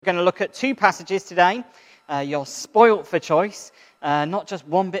We're going to look at two passages today. You're spoilt for choice. Not just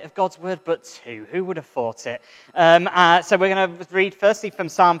one bit of God's word, but two. Who would have thought it? So we're going to read firstly from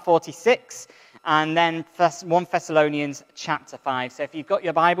Psalm 46 and then 1 Thessalonians chapter 5. So if you've got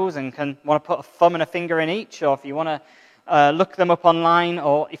your Bibles and want to put a thumb and a finger in each, or if you want to look them up online,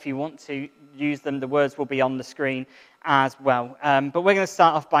 or if you want to use them, the words will be on the screen as well. But we're going to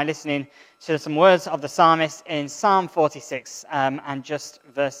start off by listening to some words of the psalmist in Psalm 46 and just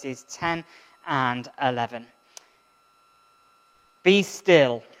verses 10 and 11. Be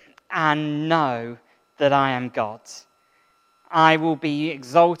still and know that I am God. I will be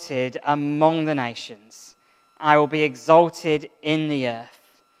exalted among the nations. I will be exalted in the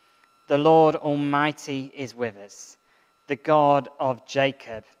earth. The Lord Almighty is with us. The God of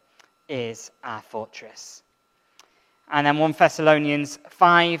Jacob is our fortress. And then 1 Thessalonians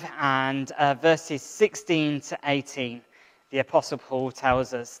 5 and verses 16 to 18, the Apostle Paul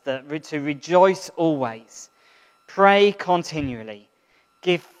tells us that to rejoice always, pray continually,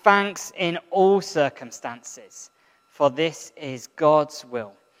 give thanks in all circumstances, for this is God's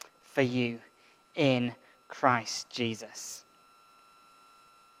will for you in Christ Jesus.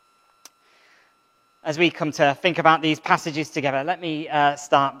 As we come to think about these passages together, let me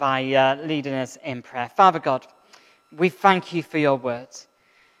start by leading us in prayer. Father God, we thank you for your word.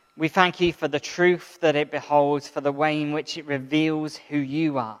 We thank you for the truth that it beholds, for the way in which it reveals who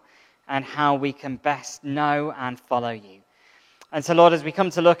you are and how we can best know and follow you. And so, Lord, as we come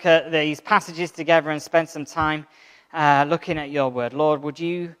to look at these passages together and spend some time looking at your word, Lord, would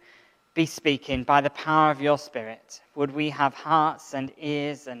you be speaking by the power of your Spirit? Would we have hearts and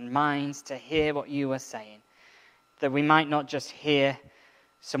ears and minds to hear what you are saying, that we might not just hear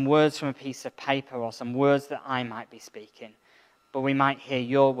some words from a piece of paper or some words that I might be speaking, but we might hear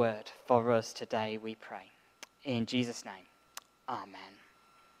your word for us today, we pray. In Jesus' name, amen.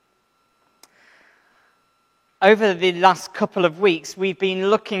 Over the last couple of weeks, we've been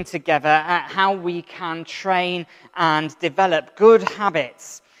looking together at how we can train and develop good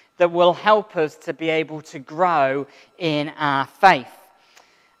habits that will help us to be able to grow in our faith.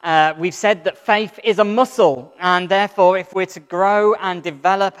 We've said that faith is a muscle, and therefore if we're to grow and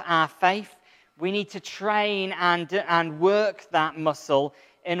develop our faith, we need to train and work that muscle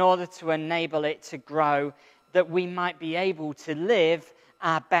in order to enable it to grow, that we might be able to live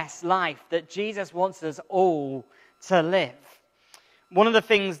our best life, that Jesus wants us all to live. One of the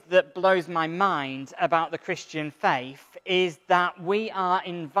things that blows my mind about the Christian faith is that we are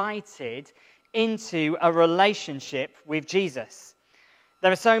invited into a relationship with Jesus.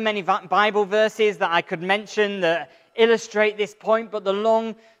 There are so many Bible verses that I could mention that illustrate this point, but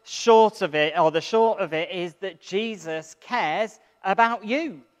the short of it is that Jesus cares about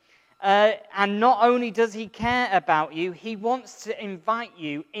you. And not only does he care about you, he wants to invite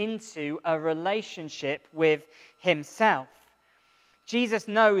you into a relationship with himself. Jesus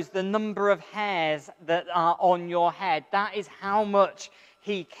knows the number of hairs that are on your head. That is how much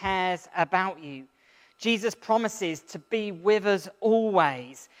he cares about you. Jesus promises to be with us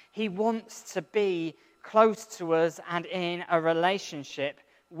always. He wants to be close to us and in a relationship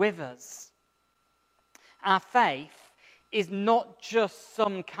with us. Our faith is not just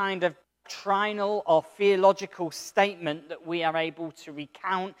some kind of doctrinal or theological statement that we are able to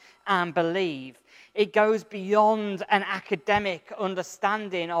recount and believe. It goes beyond an academic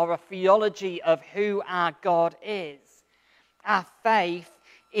understanding or a theology of who our God is. Our faith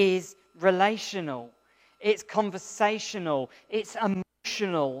is relational. It's conversational, it's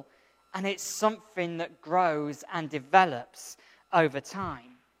emotional, and it's something that grows and develops over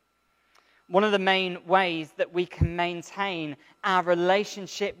time. One of the main ways that we can maintain our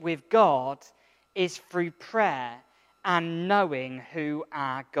relationship with God is through prayer and knowing who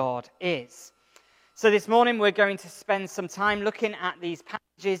our God is. So this morning we're going to spend some time looking at these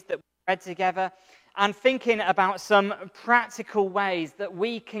passages that we read together and thinking about some practical ways that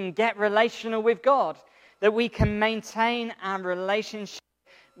we can get relational with God, that we can maintain our relationship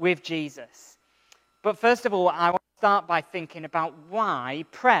with Jesus. But first of all, I want to start by thinking about why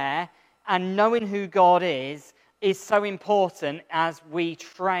prayer and knowing who God is so important as we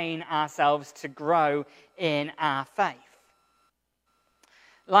train ourselves to grow in our faith.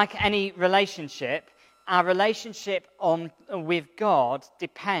 Like any relationship, our relationship with God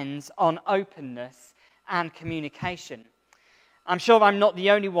depends on openness and communication. I'm sure I'm not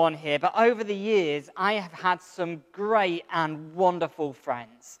the only one here, but over the years, I have had some great and wonderful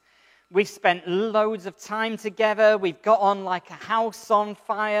friends. We've spent loads of time together. We've got on like a house on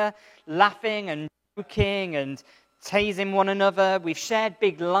fire, laughing and joking and teasing one another. We've shared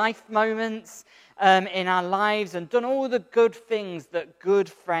big life moments. in our lives and done all the good things that good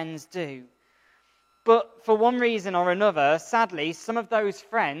friends do. But for one reason or another, sadly, some of those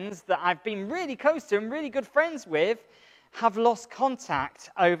friends that I've been really close to and really good friends with have lost contact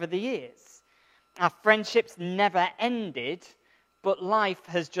over the years. Our friendships never ended, but life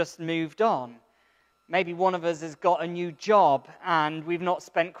has just moved on. Maybe one of us has got a new job and we've not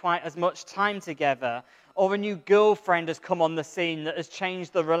spent quite as much time together. Or a new girlfriend has come on the scene that has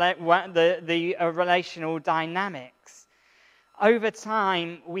changed the relational dynamics. Over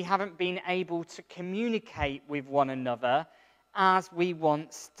time, we haven't been able to communicate with one another as we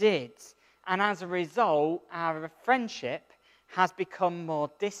once did. And as a result, our friendship has become more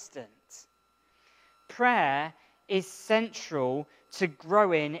distant. Prayer is central to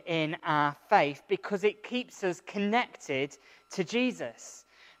growing in our faith because it keeps us connected to Jesus.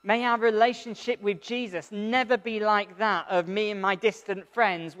 May our relationship with Jesus never be like that of me and my distant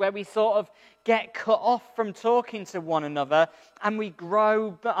friends, where we sort of get cut off from talking to one another and we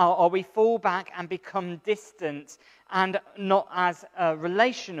grow or we fall back and become distant and not as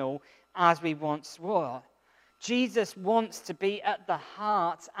relational as we once were. Jesus wants to be at the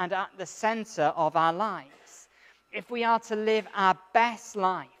heart and at the center of our lives. If we are to live our best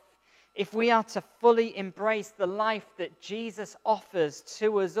life, if we are to fully embrace the life that Jesus offers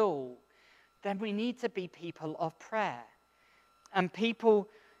to us all, then we need to be people of prayer and people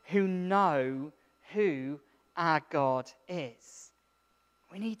who know who our God is.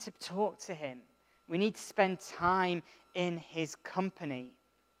 We need to talk to him. We need to spend time in his company.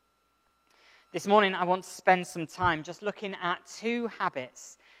 This morning, I want to spend some time just looking at 2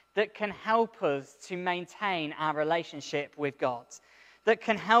 habits that can help us to maintain our relationship with God, that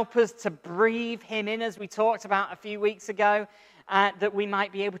can help us to breathe him in, as we talked about a few weeks ago, that we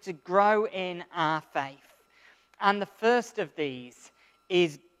might be able to grow in our faith. And the first of these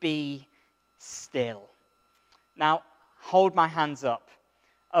is be still. Now, hold my hands up.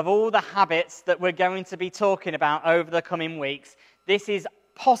 Of all the habits that we're going to be talking about over the coming weeks, this is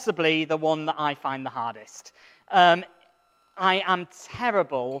possibly the one that I find the hardest. I am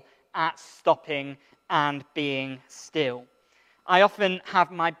terrible at stopping and being still. I often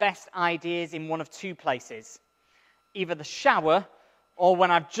have my best ideas in one of 2 places, either the shower or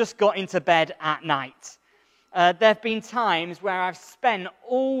when I've just got into bed at night. There have been times where I've spent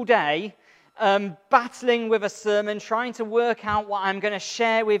all day battling with a sermon, trying to work out what I'm going to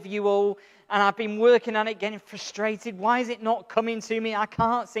share with you all, and I've been working on it, getting frustrated. Why is it not coming to me? I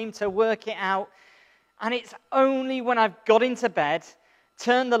can't seem to work it out. And it's only when I've got into bed,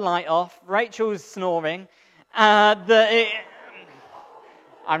 turned the light off, Rachel's snoring, I'm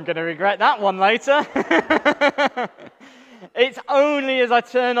going to regret that one later. It's only as I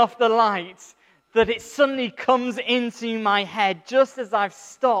turn off the light that it suddenly comes into my head, just as I've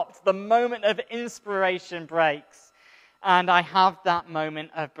stopped, the moment of inspiration breaks, and I have that moment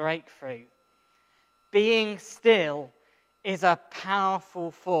of breakthrough. Being still is a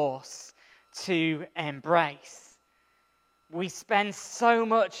powerful force to embrace. We spend so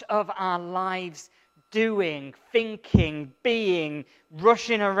much of our lives doing, thinking, being,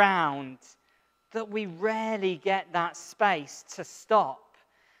 rushing around, that we rarely get that space to stop,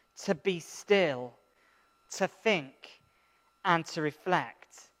 to be still, to think, and to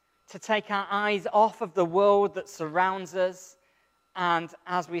reflect, to take our eyes off of the world that surrounds us, and,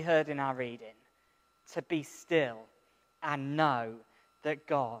 as we heard in our reading, to be still and know that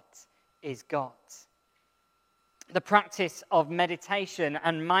God is God. The practice of meditation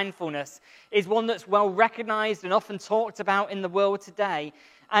and mindfulness is one that's well recognized and often talked about in the world today.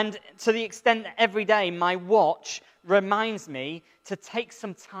 And to the extent that every day my watch reminds me to take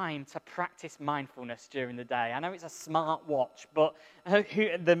some time to practice mindfulness during the day. I know it's a smart watch, but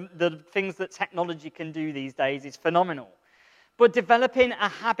the things that technology can do these days is phenomenal. But developing a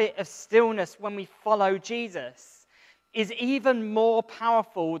habit of stillness when we follow Jesus is even more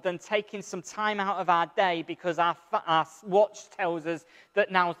powerful than taking some time out of our day because our watch tells us that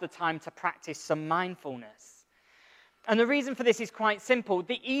now's the time to practice some mindfulness. And the reason for this is quite simple.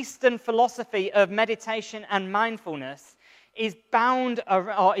 The Eastern philosophy of meditation and mindfulness is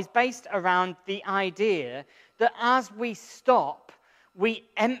based around the idea that as we stop, we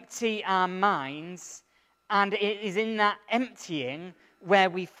empty our minds, and it is in that emptying where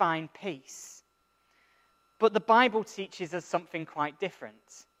we find peace. But the Bible teaches us something quite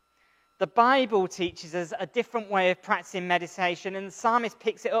different. The Bible teaches us a different way of practicing meditation, and the psalmist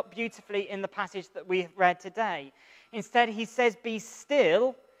picks it up beautifully in the passage that we read today. Instead, he says, be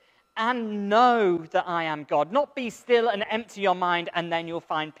still and know that I am God. Not be still and empty your mind and then you'll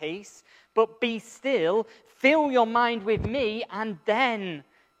find peace, but be still, fill your mind with me, and then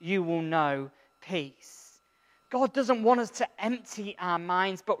you will know peace. God doesn't want us to empty our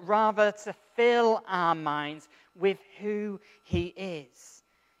minds, but rather to fill our minds with who he is.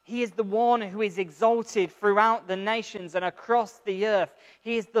 He is the one who is exalted throughout the nations and across the earth.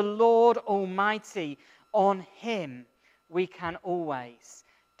 He is the Lord Almighty. On him we can always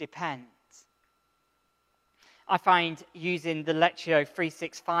depend. I find using the Lectio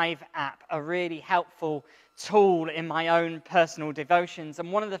 365 app a really helpful tool in my own personal devotions.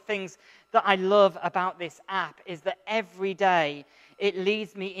 And one of the things that I love about this app is that every day it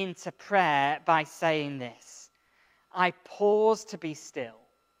leads me into prayer by saying this: I pause to be still,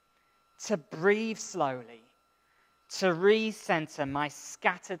 to breathe slowly, to recenter my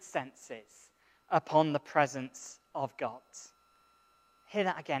scattered senses upon the presence of God. Hear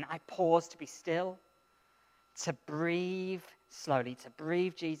that again. I pause to be still, to breathe slowly, to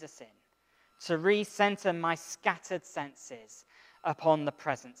breathe Jesus in, to recenter my scattered senses upon the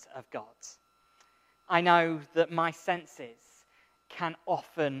presence of God. I know that my senses can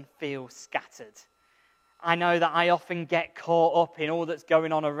often feel scattered. I know that I often get caught up in all that's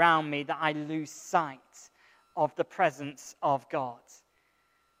going on around me, that I lose sight of the presence of God.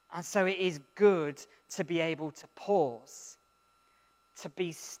 And so it is good to be able to pause, to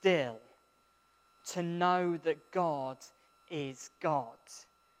be still, to know that God is God,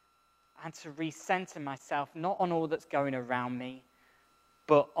 and to recenter myself not on all that's going around me,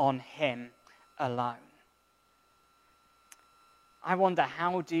 but on him alone. I wonder,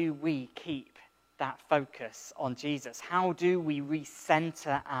 how do we keep that focus on Jesus? How do we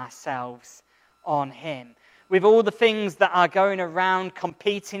recenter ourselves on him? With all the things that are going around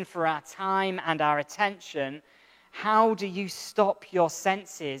competing for our time and our attention, how do you stop your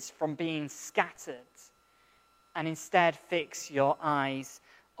senses from being scattered and instead fix your eyes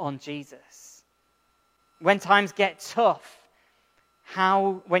on Jesus? When times get tough,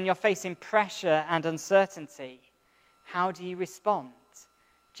 when you're facing pressure and uncertainty, how do you respond?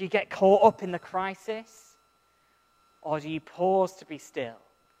 Do you get caught up in the crisis? Or do you pause to be still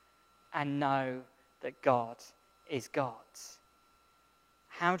and know that God is God?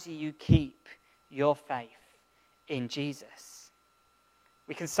 How do you keep your faith in Jesus?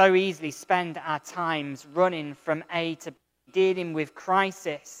 We can so easily spend our times running from A to B, dealing with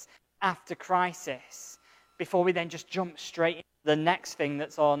crisis after crisis, before we then just jump straight into the next thing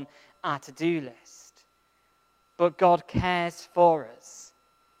that's on our to-do list. But God cares for us.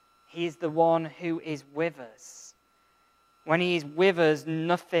 He is the one who is with us. When he is with us,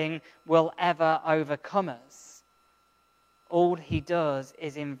 nothing will ever overcome us. All he does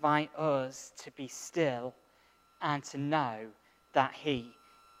is invite us to be still and to know that he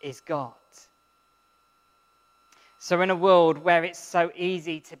is God. So in a world where it's so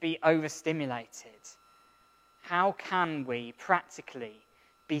easy to be overstimulated, how can we practically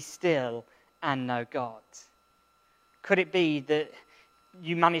be still and know God? Could it be that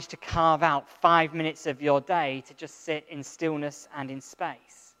you manage to carve out 5 minutes of your day to just sit in stillness and in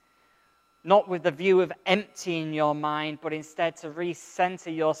space? Not with the view of emptying your mind, but instead to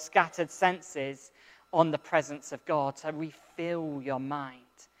recenter your scattered senses on the presence of God, to refill your mind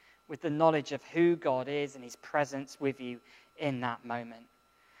with the knowledge of who God is and his presence with you in that moment.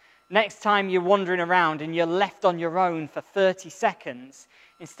 Next time you're wandering around and you're left on your own for 30 seconds,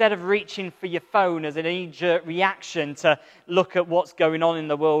 instead of reaching for your phone as an knee-jerk reaction to look at what's going on in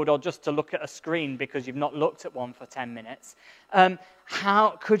the world, or just to look at a screen because you've not looked at one for 10 minutes,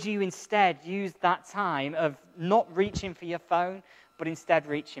 how could you instead use that time of not reaching for your phone, but instead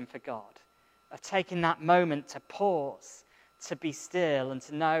reaching for God? Of taking that moment to pause, to be still, and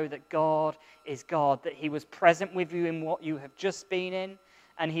to know that God is God, that he was present with you in what you have just been in,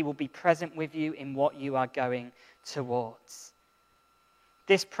 and he will be present with you in what you are going towards.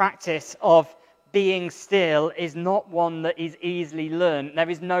 This practice of being still is not one that is easily learned. There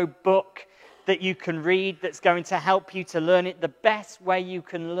is no book that you can read that's going to help you to learn it. The best way you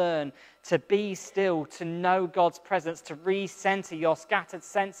can learn to be still, to know God's presence, to recenter your scattered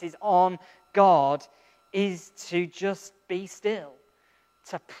senses on God, is to just be still,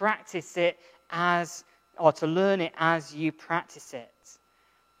 to practice it or to learn it as you practice it.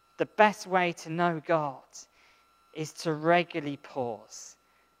 The best way to know God is to regularly pause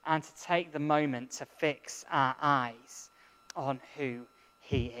and to take the moment to fix our eyes on who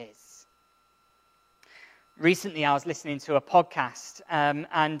he is. Recently, I was listening to a podcast, and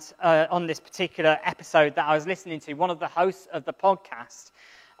on this particular episode that I was listening to, one of the hosts of the podcast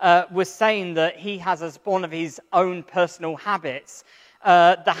was saying that he has, as one of his own personal habits,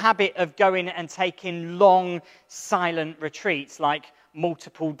 the habit of going and taking long, silent retreats, like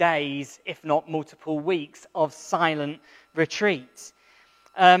multiple days, if not multiple weeks, of silent retreat.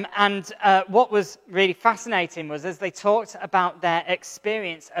 What was really fascinating was as they talked about their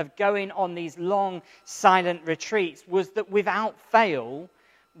experience of going on these long silent retreats, was that without fail,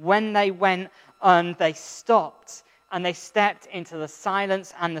 when they went and they stopped and they stepped into the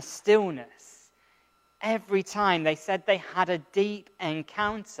silence and the stillness, every time they said they had a deep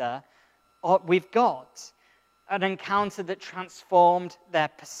encounter with God, an encounter that transformed their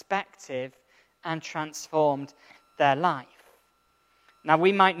perspective and transformed their life. Now,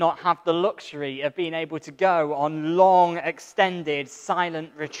 we might not have the luxury of being able to go on long, extended,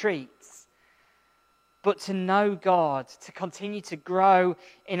 silent retreats. But to know God, to continue to grow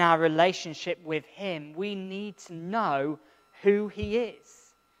in our relationship with Him, we need to know who He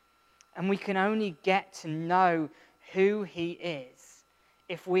is. And we can only get to know who He is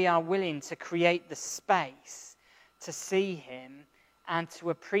if we are willing to create the space to see Him and to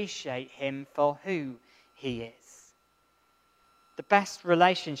appreciate Him for who He is. The best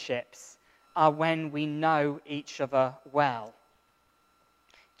relationships are when we know each other well.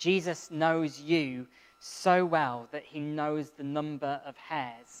 Jesus knows you so well that He knows the number of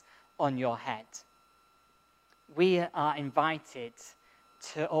hairs on your head. We are invited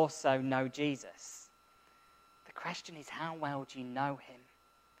to also know Jesus. The question is, how well do you know Him?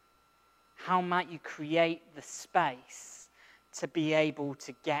 How might you create the space to be able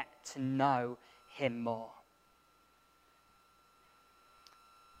to get to know Him more?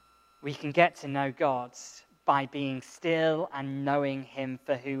 We can get to know God by being still and knowing Him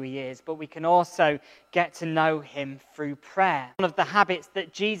for who He is, but we can also get to know Him through prayer. One of the habits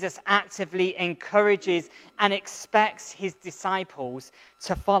that Jesus actively encourages and expects His disciples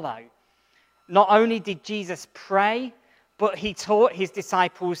to follow. Not only did Jesus pray, but He taught His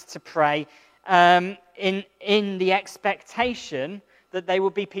disciples to pray in the expectation that they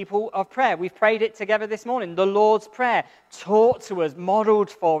would be people of prayer. We've prayed it together this morning. The Lord's Prayer, taught to us, modeled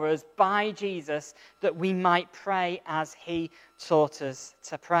for us by Jesus, that we might pray as He taught us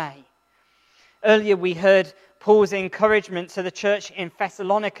to pray. Earlier we heard Paul's encouragement to the church in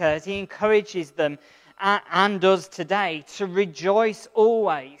Thessalonica as he encourages them and us today to rejoice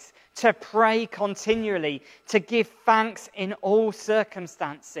always, to pray continually, to give thanks in all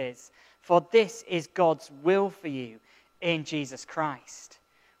circumstances, for this is God's will for you in Jesus Christ.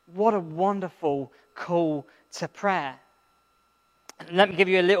 What a wonderful call to prayer. And let me give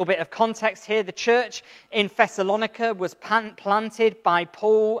you a little bit of context here. The church in Thessalonica was planted by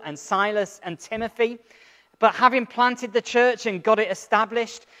Paul and Silas and Timothy. But having planted the church and got it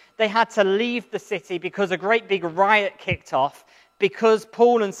established, they had to leave the city because a great big riot kicked off because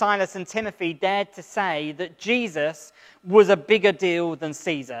Paul and Silas and Timothy dared to say that Jesus was a bigger deal than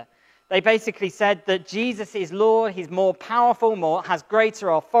Caesar. They basically said that Jesus is Lord, He's more powerful, has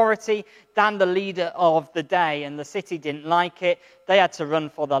greater authority than the leader of the day. And the city didn't like it. They had to run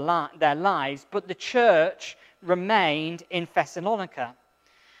for their lives. But the church remained in Thessalonica.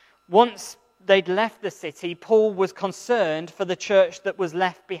 Once they'd left the city, Paul was concerned for the church that was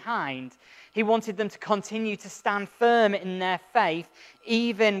left behind. He wanted them to continue to stand firm in their faith,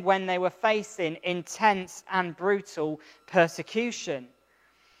 even when they were facing intense and brutal persecution.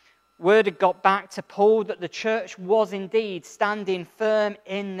 Word had got back to Paul that the church was indeed standing firm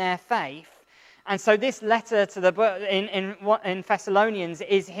in their faith. And so this letter to in Thessalonians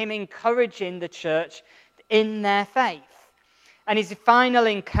is him encouraging the church in their faith. And his final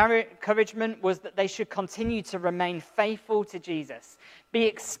encouragement was that they should continue to remain faithful to Jesus, be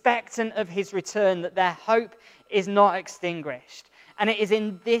expectant of His return, that their hope is not extinguished. And it is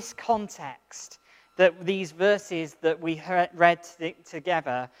in this context that these verses that we read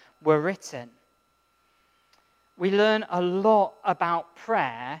together were written. We learn a lot about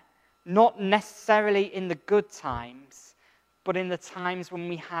prayer, not necessarily in the good times, but in the times when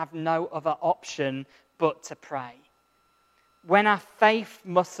we have no other option but to pray. When our faith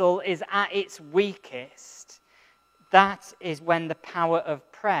muscle is at its weakest, that is when the power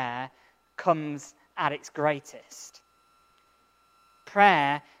of prayer comes at its greatest.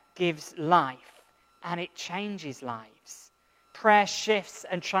 Prayer gives life, and it changes lives. Prayer shifts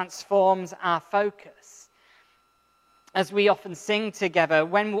and transforms our focus. As we often sing together,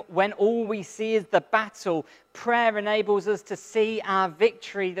 when all we see is the battle, prayer enables us to see our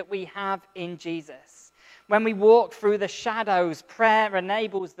victory that we have in Jesus. When we walk through the shadows, prayer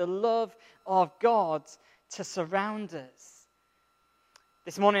enables the love of God to surround us.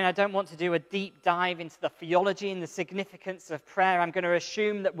 This morning, I don't want to do a deep dive into the theology and the significance of prayer. I'm going to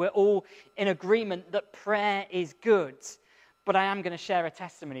assume that we're all in agreement that prayer is good. But I am going to share a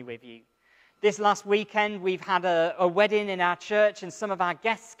testimony with you. This last weekend, we've had a wedding in our church, and some of our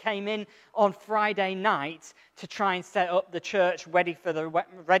guests came in on Friday night to try and set up the church ready for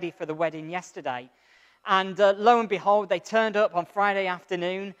the wedding yesterday. And lo and behold, they turned up on Friday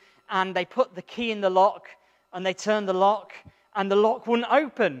afternoon, and they put the key in the lock, and they turned the lock, and the lock wouldn't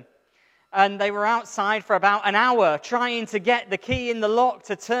open. And they were outside for about an hour trying to get the key in the lock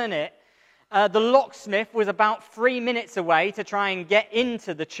to turn it. The locksmith was about 3 minutes away to try and get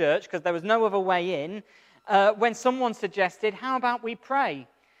into the church because there was no other way in, when someone suggested, how about we pray?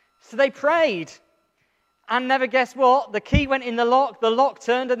 So they prayed. And never guess what? The key went in the lock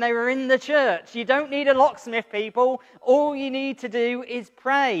turned, and they were in the church. You don't need a locksmith, people. All you need to do is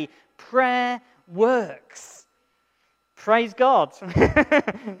pray. Prayer works. Praise God.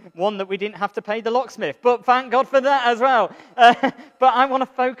 One that we didn't have to pay the locksmith, but thank God for that as well. But I want to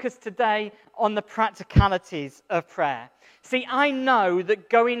focus today on the practicalities of prayer. See, I know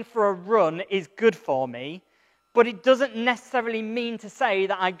that going for a run is good for me, but it doesn't necessarily mean to say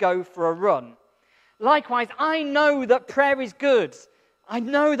that I go for a run. Likewise, I know that prayer is good. I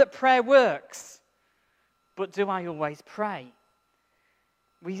know that prayer works. But do I always pray?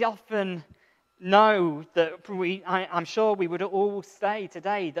 We often know that I'm sure we would all say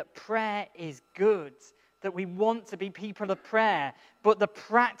today that prayer is good, that we want to be people of prayer, but the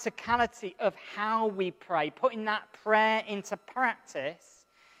practicality of how we pray, putting that prayer into practice,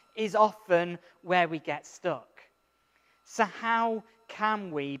 is often where we get stuck. So how can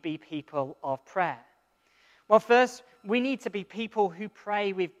we be people of prayer? Well, first, we need to be people who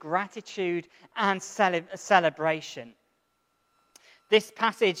pray with gratitude and celebration. This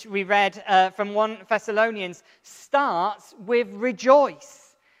passage we read from 1 Thessalonians starts with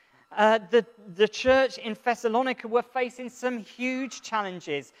rejoice. The church in Thessalonica were facing some huge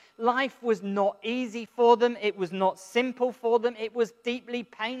challenges. Life was not easy for them. It was not simple for them. It was deeply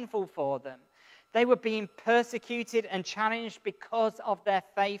painful for them. They were being persecuted and challenged because of their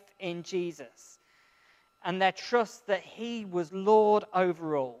faith in Jesus and their trust that he was Lord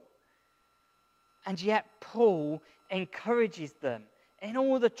over all. And yet Paul encourages them in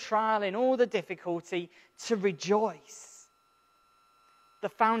all the trial, in all the difficulty, to rejoice. The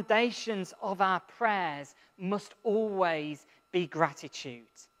foundations of our prayers must always be gratitude.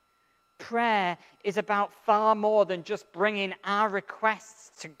 Prayer is about far more than just bringing our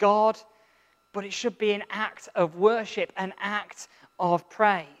requests to God, but it should be an act of worship, an act of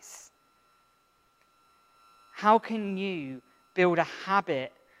praise. How can you build a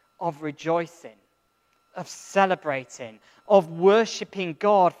habit of rejoicing, of celebrating, of worshipping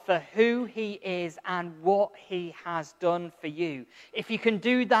God for who he is and what he has done for you? If you can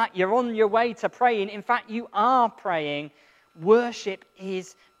do that, you're on your way to praying. In fact, you are praying. Worship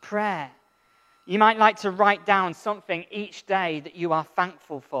is prayer. You might like to write down something each day that you are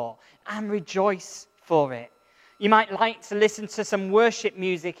thankful for and rejoice for it. You might like to listen to some worship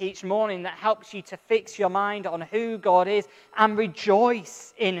music each morning that helps you to fix your mind on who God is and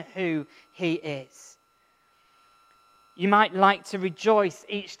rejoice in who he is. You might like to rejoice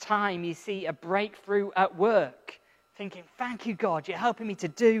each time you see a breakthrough at work, thinking, thank you, God, you're helping me to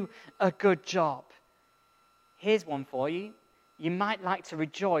do a good job. Here's one for you. You might like to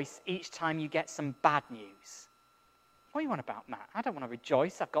rejoice each time you get some bad news. What do you want about that? I don't want to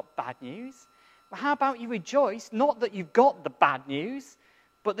rejoice, I've got bad news. Well, how about you rejoice, not that you've got the bad news,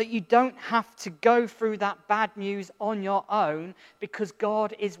 but that you don't have to go through that bad news on your own because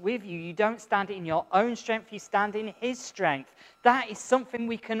God is with you. You don't stand in your own strength, you stand in his strength. That is something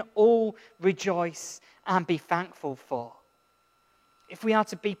we can all rejoice and be thankful for. If we are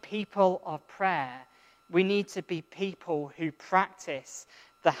to be people of prayer, we need to be people who practice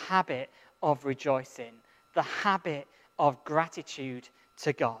the habit of rejoicing, the habit of gratitude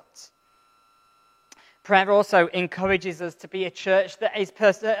to God. Prayer also encourages us to be a church that is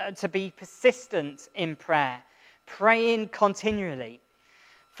to be persistent in prayer, praying continually.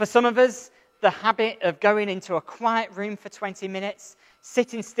 For some of us, the habit of going into a quiet room for 20 minutes,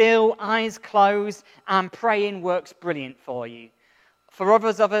 sitting still, eyes closed, and praying works brilliant for you. For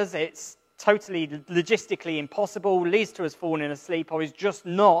others of us, it's totally logistically impossible, leads to us falling asleep, or is just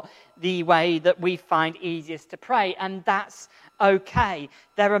not the way that we find easiest to pray, and that's okay.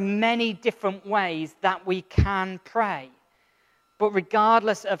 There are many different ways that we can pray, but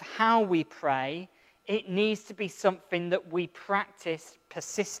regardless of how we pray, it needs to be something that we practice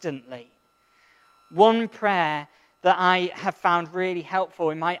persistently. One prayer that I have found really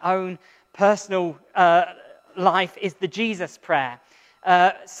helpful in my own personal life is the Jesus prayer.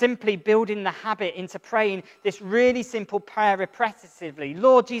 Simply building the habit into praying this really simple prayer repetitively.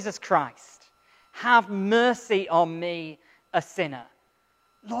 Lord Jesus Christ, have mercy on me, a sinner.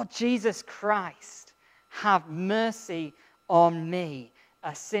 Lord Jesus Christ, have mercy on me,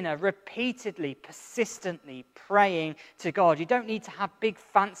 a sinner, repeatedly, persistently praying to God. You don't need to have big,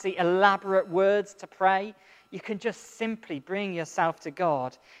 fancy, elaborate words to pray. You can just simply bring yourself to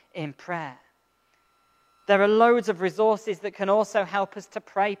God in prayer. There are loads of resources that can also help us to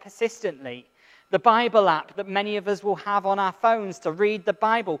pray persistently. The Bible app that many of us will have on our phones to read the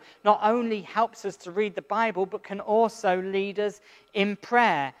Bible not only helps us to read the Bible, but can also lead us in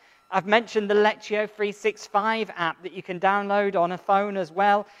prayer. I've mentioned the Lectio 365 app that you can download on a phone as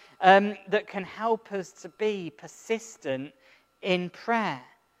well, that can help us to be persistent in prayer.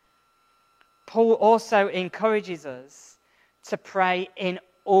 Paul also encourages us to pray in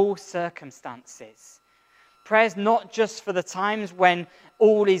all circumstances. Prayer is not just for the times when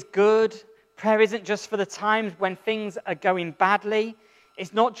all is good. Prayer isn't just for the times when things are going badly.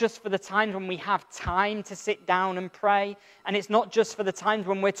 It's not just for the times when we have time to sit down and pray. And it's not just for the times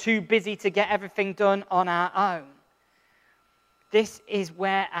when we're too busy to get everything done on our own. This is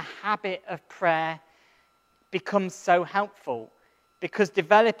where a habit of prayer becomes so helpful, because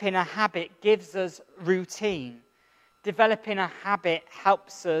developing a habit gives us routine. Developing a habit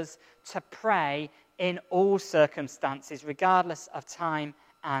helps us to pray in all circumstances, regardless of time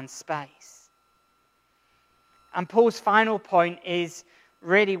and space. And Paul's final point is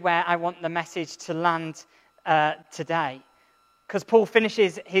really where I want the message to land today. Because Paul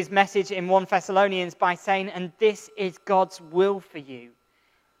finishes his message in 1 Thessalonians by saying, and this is God's will for you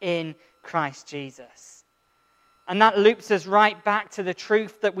in Christ Jesus. And that loops us right back to the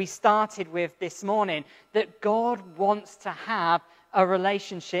truth that we started with this morning, that God wants to have a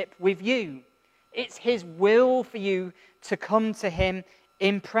relationship with you. It's his will for you to come to him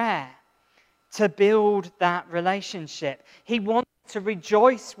in prayer, to build that relationship. He wants to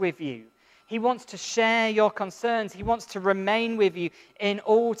rejoice with you. He wants to share your concerns. He wants to remain with you in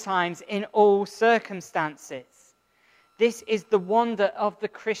all times, in all circumstances. This is the wonder of the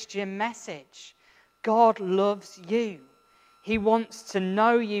Christian message. God loves you. He wants to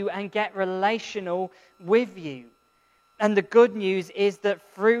know you and get relational with you. And the good news is that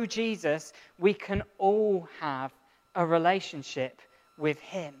through Jesus, we can all have a relationship with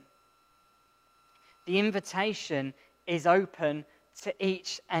him. The invitation is open to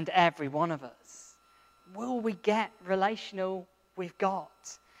each and every one of us. Will we get relational with God?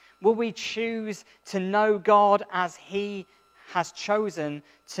 Will we choose to know God as he has chosen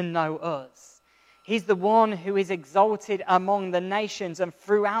to know us? He's the one who is exalted among the nations and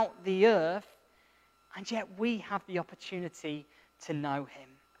throughout the earth, and yet we have the opportunity to know him.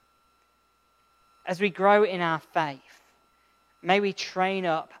 As we grow in our faith, may we train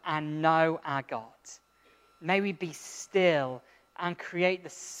up and know our God. May we be still and create the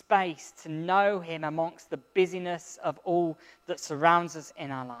space to know him amongst the busyness of all that surrounds us in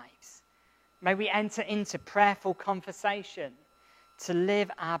our lives. May we enter into prayerful conversation to live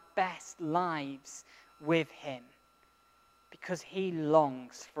our best lives with him, because he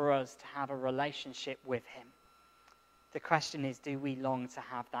longs for us to have a relationship with him. The question is, do we long to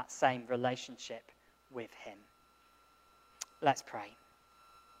have that same relationship with him? Let's pray.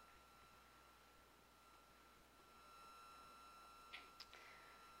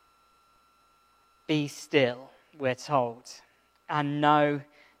 Be still, we're told, and know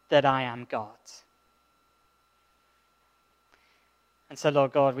that I am God. And so,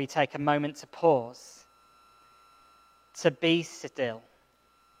 Lord God, we take a moment to pause, to be still,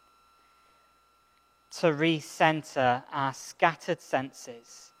 to recenter our scattered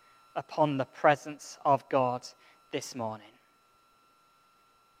senses upon the presence of God this morning.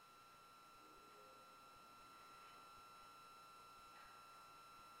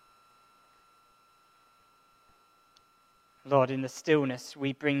 Lord, in the stillness,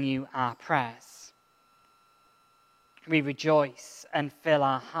 we bring you our prayers. We rejoice and fill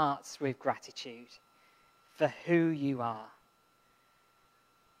our hearts with gratitude for who you are.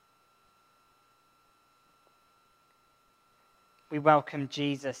 We welcome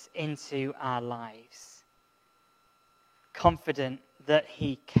Jesus into our lives, confident that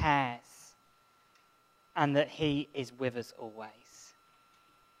he cares and that he is with us always.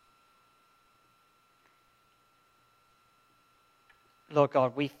 Lord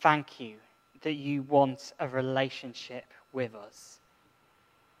God, we thank you that you want a relationship with us.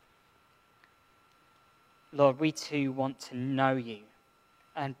 Lord, we too want to know you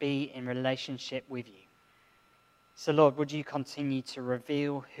and be in relationship with you. So, Lord, would you continue to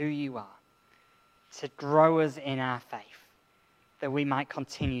reveal who you are, to grow us in our faith, that we might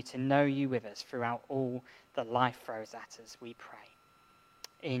continue to know you with us throughout all that life throws at us, we pray.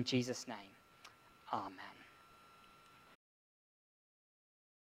 In Jesus' name, amen.